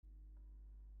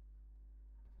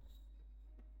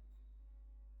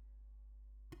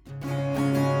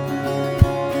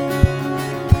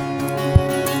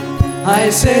I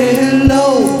say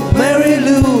hello, Mary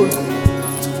Lou.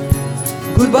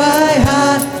 Goodbye,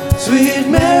 heart, sweet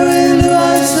Mary Lou.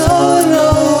 I so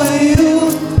know you.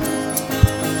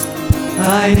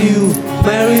 I knew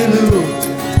Mary Lou.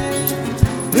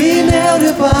 We never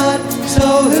depart.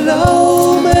 So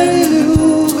hello, Mary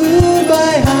Lou.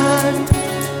 Goodbye, heart.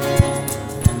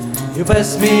 You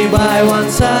passed me by one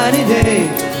sunny day.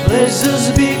 Let's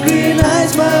just be green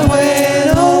eyes my way.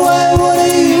 And oh, I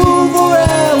wanted you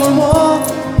forevermore.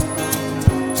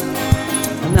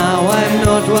 Now I'm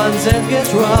not one that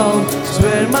gets round. So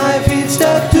when my feet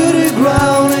step to the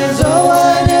ground, and so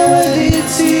I never did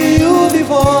see you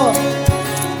before.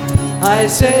 I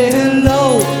say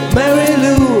hello, Mary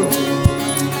Lou.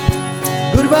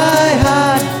 Goodbye,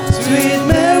 heart, sweet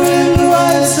Mary Lou.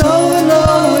 I so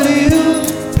hello to you.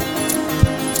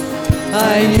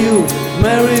 I knew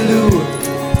Mary Lou.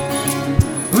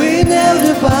 We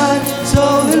never depart. So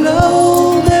hello.